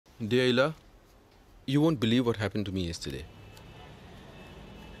Dear Ila, you won't believe what happened to me yesterday.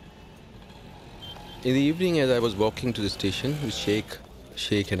 In the evening, as I was walking to the station with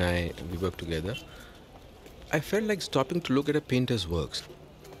Sheikh and we worked together, I felt like stopping to look at a painter's works.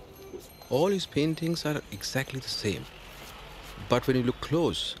 All his paintings are exactly the same. But when you look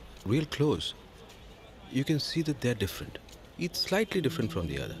close, real close, you can see that they're different. Each slightly different from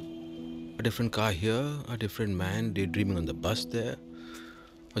the other. A different car here, a different man daydreaming on the bus there,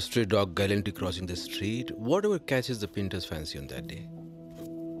 a stray dog gallantly crossing the street, whatever catches the painter's fancy on that day.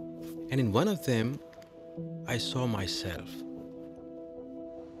 And in one of them, I saw myself.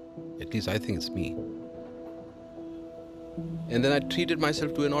 At least I think it's me. And then I treated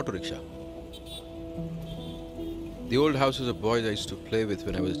myself to an auto rickshaw. The old houses of boys I used to play with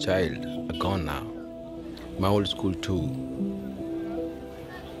when I was a child are gone now. My old school too.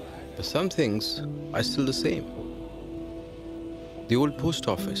 But some things are still the same. The old post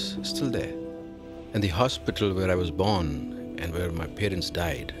office is still there. And the hospital where I was born and where my parents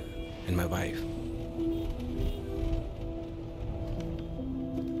died, and my wife.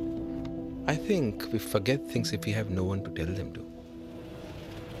 I think we forget things if we have no one to tell them to.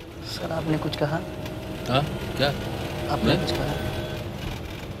 Sir आपने कुछ कहा? हाँ क्या? आपने कुछ कहा?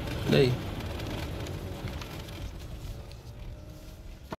 नहीं